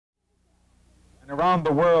Around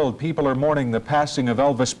the world, people are mourning the passing of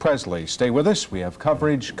Elvis Presley. Stay with us. We have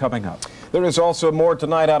coverage coming up. There is also more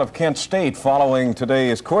tonight out of Kent State following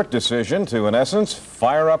today's court decision to, in essence,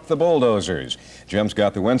 fire up the bulldozers. Jim's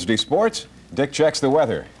got the Wednesday sports. Dick checks the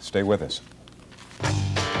weather. Stay with us.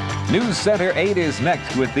 News Center 8 is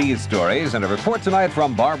next with these stories and a report tonight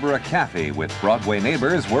from Barbara Caffey with Broadway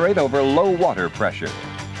neighbors worried over low water pressure.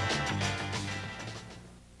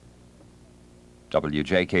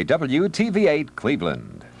 WJKW-TV8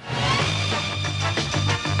 Cleveland.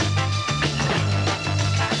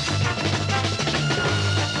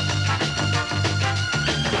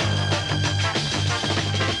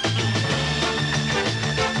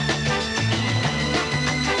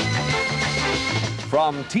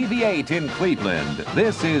 From TV8 in Cleveland,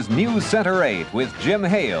 this is News Center 8 with Jim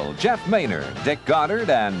Hale, Jeff Maynard, Dick Goddard,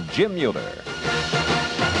 and Jim Mueller.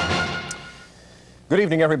 Good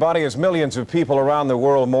evening, everybody. As millions of people around the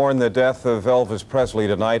world mourn the death of Elvis Presley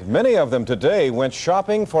tonight, many of them today went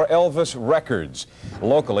shopping for Elvis records.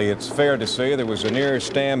 Locally, it's fair to say there was a near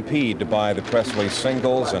stampede to buy the Presley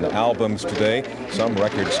singles and albums today. Some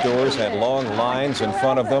record stores had long lines in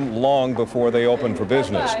front of them long before they opened for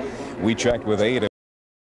business. We checked with 8